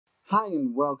Hi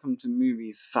and welcome to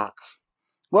Movies Suck.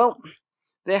 Well,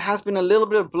 there has been a little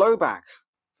bit of blowback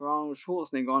for Arnold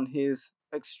Schwarzenegger on his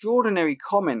extraordinary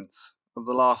comments of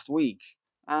the last week.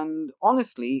 And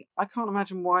honestly, I can't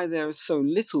imagine why there is so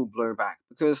little blowback.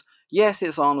 Because yes,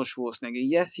 it's Arnold Schwarzenegger.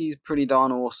 Yes, he's pretty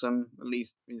darn awesome. At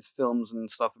least his films and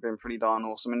stuff have been pretty darn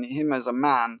awesome. And him as a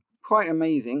man, quite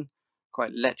amazing.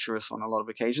 Quite lecherous on a lot of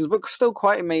occasions, but still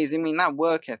quite amazing. I mean, that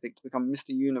work ethic to become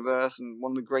Mr. Universe and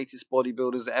one of the greatest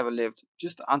bodybuilders that ever lived,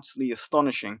 just utterly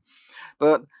astonishing.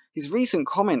 But his recent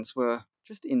comments were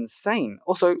just insane.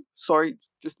 Also, sorry,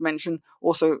 just to mention,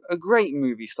 also a great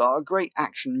movie star, a great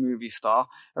action movie star.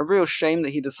 A real shame that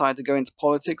he decided to go into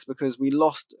politics because we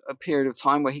lost a period of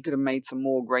time where he could have made some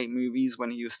more great movies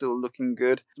when he was still looking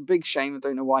good. It's a big shame. I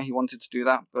don't know why he wanted to do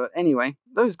that. But anyway,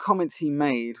 those comments he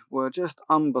made were just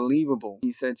unbelievable.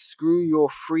 He said, "Screw your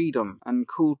freedom," and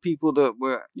called people that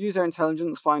were use their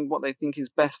intelligence, find what they think is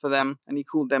best for them, and he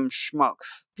called them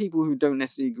schmucks. People who don't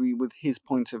necessarily agree with his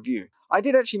point of view. I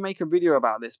did actually make a video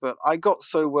about this, but I got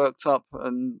so worked up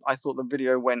and I thought the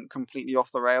video went completely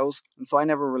off the rails, and so I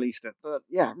never released it. But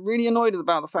yeah, really annoyed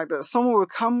about the fact that someone would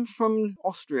come from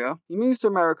Austria, he moves to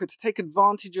America to take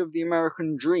advantage of the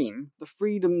American dream, the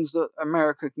freedoms that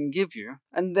America can give you,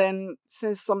 and then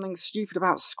says something stupid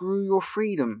about screw your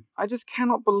freedom. I just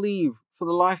cannot believe for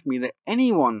the life of me that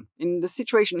anyone in the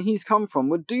situation he's come from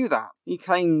would do that. He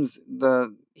claims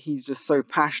that he's just so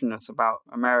passionate about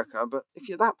America, but if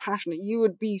you're that passionate, you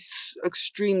would be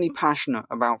extremely passionate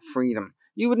about freedom.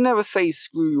 You would never say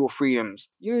screw your freedoms.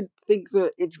 You would think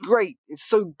that it's great, it's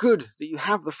so good that you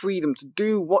have the freedom to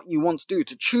do what you want to do,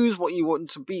 to choose what you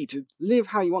want to be, to live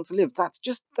how you want to live. That's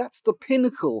the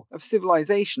pinnacle of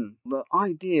civilization. The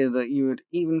idea that you would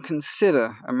even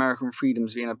consider American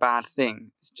freedoms being a bad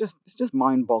thing, it's just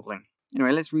mind-boggling.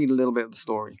 Anyway, let's read a little bit of the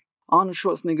story. Arnold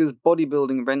Schwarzenegger's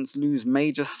bodybuilding events lose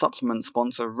major supplement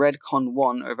sponsor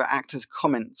REDCON1 over actor's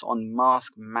comments on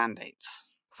mask mandates.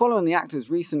 Following the actor's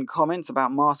recent comments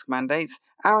about mask mandates,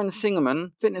 Aaron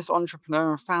Singerman, fitness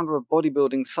entrepreneur and founder of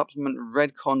bodybuilding supplement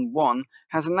REDCON1,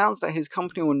 has announced that his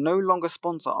company will no longer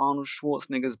sponsor Arnold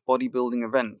Schwarzenegger's bodybuilding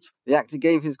events. The actor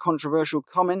gave his controversial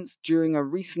comments during a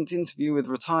recent interview with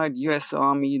retired US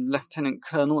Army Lieutenant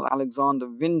Colonel Alexander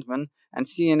Vindman and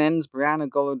CNN's Brianna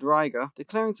Golodryga,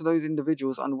 declaring to those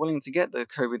individuals unwilling to get the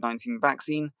COVID-19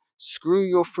 vaccine, "Screw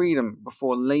your freedom,"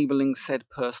 before labeling said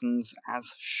persons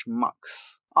as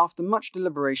schmucks. After much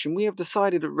deliberation, we have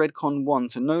decided at REDCON1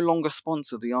 to no longer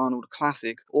sponsor the Arnold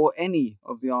Classic or any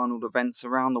of the Arnold events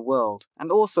around the world,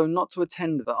 and also not to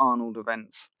attend the Arnold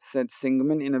events, said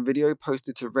Singerman in a video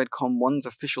posted to REDCON1's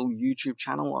official YouTube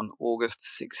channel on August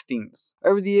 16th.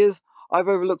 Over the years, I've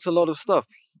overlooked a lot of stuff.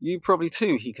 You probably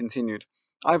too, he continued.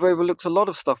 I've overlooked a lot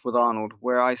of stuff with Arnold,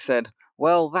 where I said,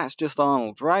 well, that's just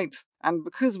Arnold, right? And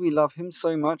because we love him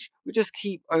so much, we just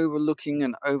keep overlooking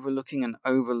and overlooking and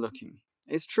overlooking.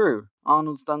 It's true,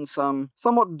 Arnold's done some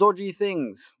somewhat dodgy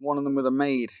things, one of them with a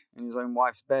maid in his own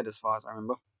wife's bed as far as I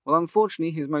remember. Well,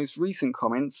 unfortunately, his most recent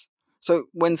comments. So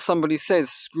when somebody says,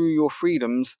 screw your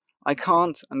freedoms, I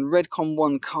can't, and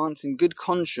REDCON1 can't in good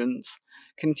conscience,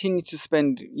 continue to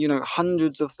spend,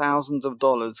 hundreds of thousands of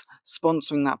dollars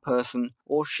sponsoring that person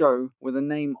or show with a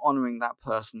name honoring that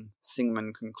person,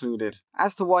 Singerman concluded.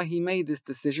 As to why he made this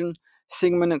decision,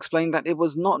 Singerman explained that it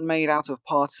was not made out of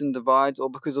partisan divides or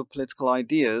because of political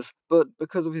ideas, but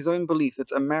because of his own belief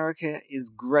that America is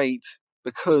great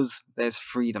because there's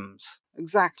freedoms.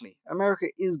 Exactly. America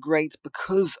is great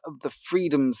because of the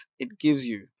freedoms it gives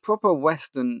you. Proper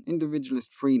Western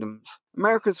individualist freedoms.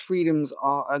 America's freedoms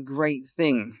are a great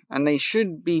thing, and they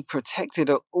should be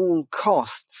protected at all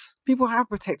costs. People have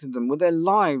protected them with their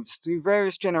lives through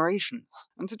various generations.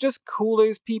 And to just call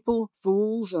those people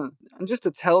fools and just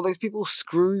to tell those people,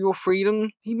 screw your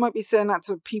freedom, he might be saying that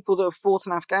to people that have fought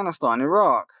in Afghanistan,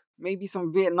 Iraq, maybe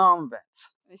some Vietnam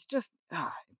vets. It's just, it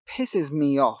pisses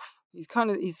me off. He's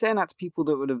saying that to people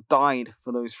that would have died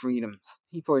for those freedoms.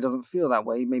 He probably doesn't feel that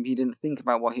way. Maybe he didn't think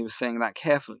about what he was saying that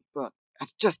carefully. But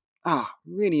it's just,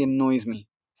 really annoys me.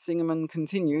 Singerman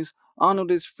continues, Arnold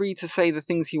is free to say the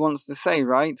things he wants to say,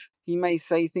 right? He may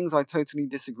say things I totally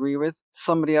disagree with.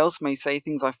 Somebody else may say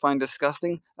things I find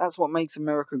disgusting. That's what makes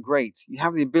America great. You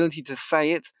have the ability to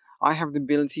say it. I have the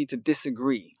ability to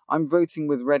disagree. I'm voting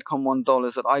with REDCON1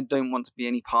 dollars that I don't want to be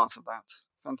any part of that.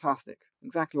 Fantastic.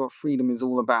 Exactly what freedom is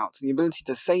all about. The ability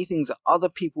to say things that other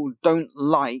people don't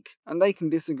like, and they can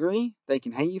disagree, they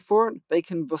can hate you for it, they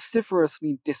can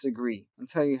vociferously disagree and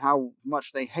tell you how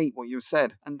much they hate what you've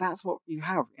said. And that's what you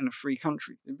have in a free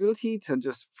country. The ability to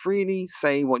just freely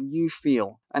say what you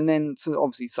feel, and then to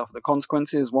obviously suffer the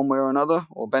consequences one way or another,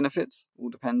 or benefits. All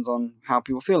depends on how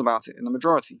people feel about it in the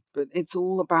majority. But it's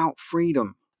all about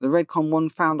freedom. The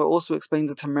REDCON1 founder also explains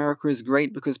that America is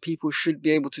great because people should be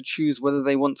able to choose whether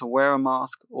they want to wear a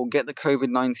mask or get the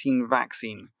COVID-19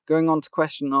 vaccine, going on to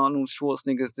question Arnold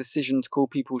Schwarzenegger's decision to call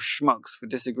people schmucks for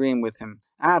disagreeing with him,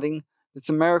 adding that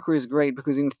America is great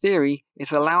because in theory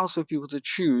it allows for people to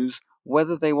choose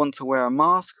whether they want to wear a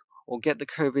mask or get the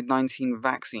COVID-19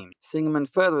 vaccine. Singerman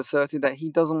further asserted that he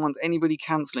doesn't want anybody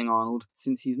cancelling Arnold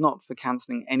since he's not for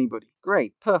cancelling anybody.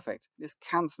 Great, perfect. This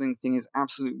cancelling thing is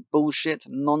absolute bullshit,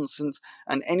 nonsense,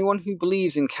 and anyone who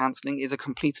believes in cancelling is a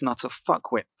complete and utter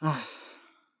fuckwit.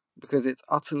 Because it's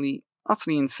utterly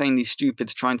insanely stupid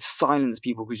to try and silence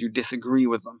people because you disagree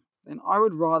with them. Then I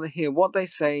would rather hear what they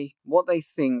say, what they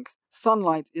think.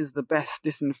 Sunlight is the best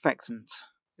disinfectant.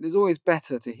 It is always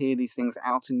better to hear these things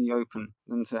out in the open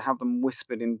than to have them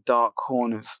whispered in dark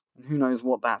corners. And who knows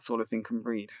what that sort of thing can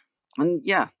breed. And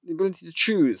yeah, the ability to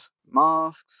choose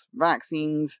masks,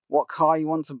 vaccines, what car you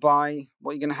want to buy,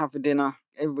 what you're going to have for dinner.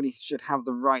 Everybody should have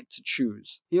the right to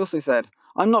choose. He also said,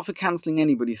 "I'm not for cancelling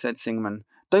anybody," said Singerman.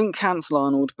 "Don't cancel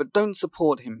Arnold, but don't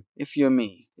support him if you're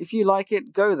me. If you like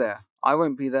it, go there. I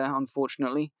won't be there,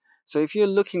 unfortunately. So if you're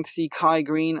looking to see Kai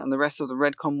Green and the rest of the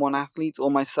REDCON1 athletes or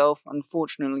myself,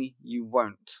 unfortunately you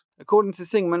won't." According to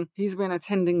Singman, he's been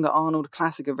attending the Arnold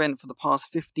Classic event for the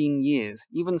past 15 years,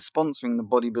 even sponsoring the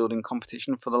bodybuilding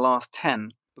competition for the last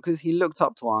 10, because he looked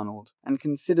up to Arnold and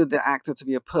considered the actor to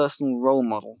be a personal role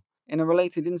model. In a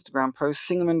related Instagram post,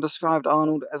 Singerman described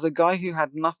Arnold as a guy who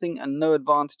had nothing and no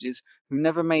advantages, who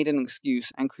never made an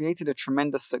excuse and created a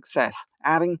tremendous success,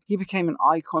 adding, "He became an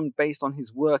icon based on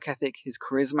his work ethic, his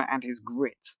charisma, and his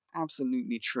grit."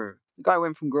 Absolutely true. The guy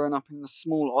went from growing up in a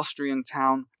small Austrian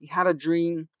town, he had a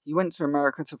dream, he went to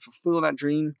America to fulfill that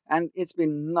dream, and it's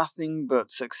been nothing but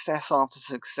success after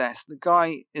success. The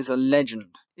guy is a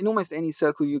legend. In almost any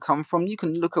circle you come from, you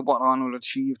can look at what Arnold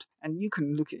achieved, and you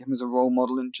can look at him as a role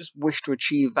model and just wish to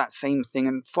achieve that same thing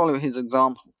and follow his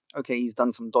example. Okay, he's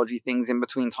done some dodgy things in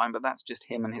between time, but that's just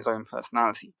him and his own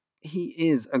personality. He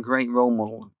is a great role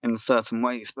model in certain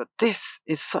ways, but this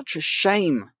is such a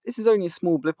shame. This is only a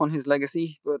small blip on his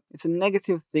legacy, but it's a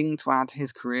negative thing to add to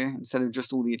his career instead of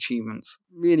just all the achievements.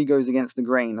 It really goes against the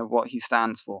grain of what he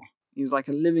stands for. He's like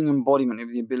a living embodiment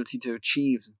of the ability to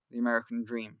achieve the American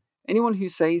dream. Anyone who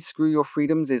says screw your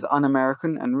freedoms is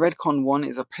un-American, and REDCON1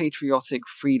 is a patriotic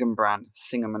freedom brand,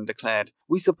 Singerman declared.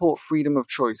 "We support freedom of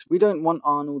choice. We don't want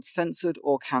Arnold censored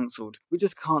or cancelled. We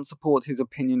just can't support his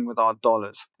opinion with our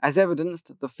dollars." As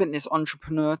evidenced, the fitness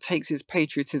entrepreneur takes his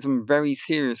patriotism very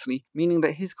seriously, meaning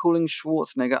that his calling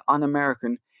Schwarzenegger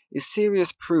un-American is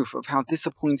serious proof of how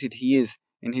disappointed he is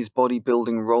in his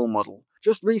bodybuilding role model.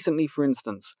 Just recently, for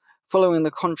instance, following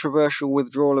the controversial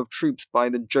withdrawal of troops by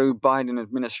the Joe Biden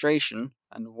administration,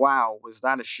 and wow, was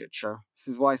that a shit show.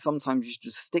 This is why sometimes you should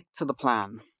just stick to the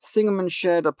plan. Singerman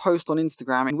shared a post on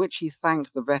Instagram in which he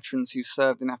thanked the veterans who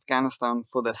served in Afghanistan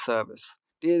for their service.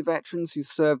 "Dear veterans who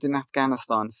served in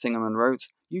Afghanistan," Singerman wrote,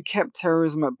 "you kept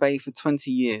terrorism at bay for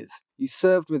 20 years. You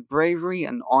served with bravery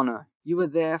and honor. You were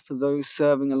there for those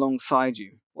serving alongside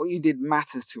you. What you did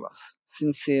matters to us.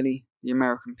 Sincerely, the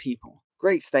American people."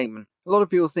 Great statement. A lot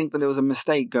of people think that it was a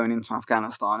mistake going into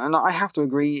Afghanistan, and I have to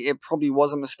agree, it probably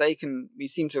was a mistake, and we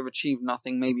seem to have achieved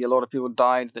nothing. Maybe a lot of people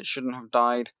died that shouldn't have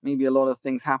died. Maybe a lot of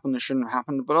things happened that shouldn't have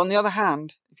happened. But on the other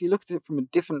hand, if you look at it from a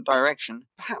different direction,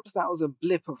 perhaps that was a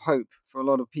blip of hope for a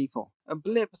lot of people. A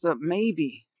blip that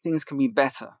maybe things can be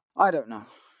better. I don't know.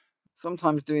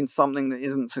 Sometimes doing something that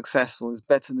isn't successful is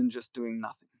better than just doing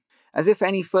nothing. As if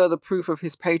any further proof of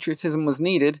his patriotism was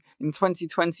needed, in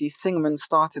 2020 Singerman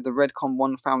started the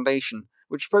REDCON1 Foundation,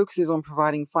 which focuses on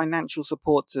providing financial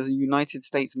support to United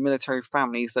States military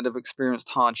families that have experienced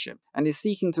hardship, and is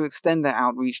seeking to extend their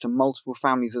outreach to multiple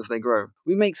families as they grow.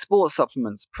 "We make sports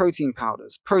supplements, protein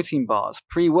powders, protein bars,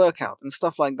 pre-workout, and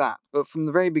stuff like that, but from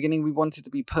the very beginning we wanted to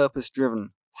be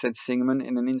purpose-driven," said Singerman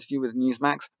in an interview with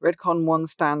Newsmax. "REDCON1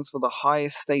 stands for the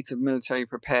highest state of military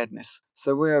preparedness,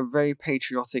 so we're a very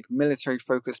patriotic,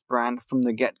 military-focused brand from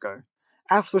the get-go."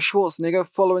 As for Schwarzenegger,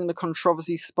 following the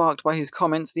controversy sparked by his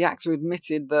comments, the actor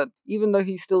admitted that even though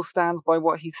he still stands by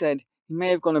what he said, he may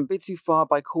have gone a bit too far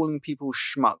by calling people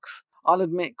schmucks. "I'll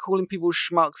admit, calling people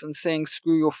schmucks and saying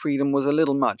screw your freedom was a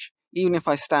little much, even if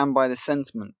I stand by the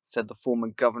sentiment," said the former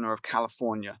governor of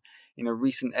California in a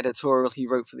recent editorial he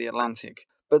wrote for The Atlantic.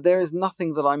 But there is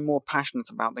nothing that I'm more passionate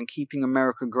about than keeping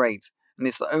America great, and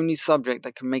it's the only subject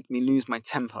that can make me lose my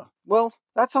temper. Well,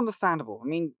 that's understandable. I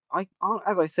mean,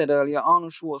 as I said earlier,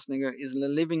 Arnold Schwarzenegger is the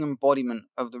living embodiment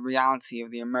of the reality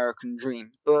of the American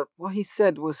dream. But what he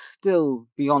said was still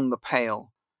beyond the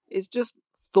pale. It's just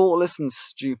thoughtless and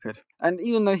stupid. And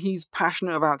even though he's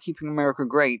passionate about keeping America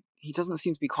great, he doesn't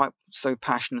seem to be quite so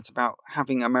passionate about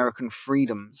having American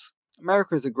freedoms.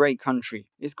 America is a great country.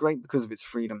 It's great because of its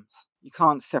freedoms. You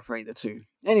can't separate the two.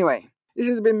 Anyway, this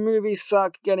has been Movie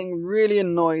Suck, getting really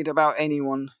annoyed about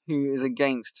anyone who is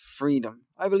against freedom.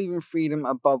 I believe in freedom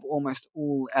above almost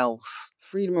all else.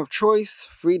 Freedom of choice,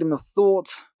 freedom of thought,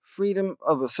 freedom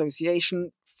of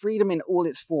association, freedom in all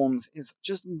its forms is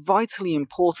just vitally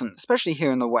important, especially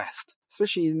here in the West.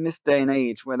 Especially in this day and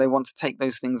age where they want to take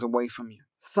those things away from you.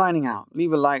 Signing out.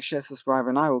 Leave a like, share, subscribe,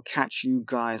 and I will catch you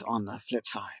guys on the flip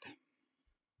side.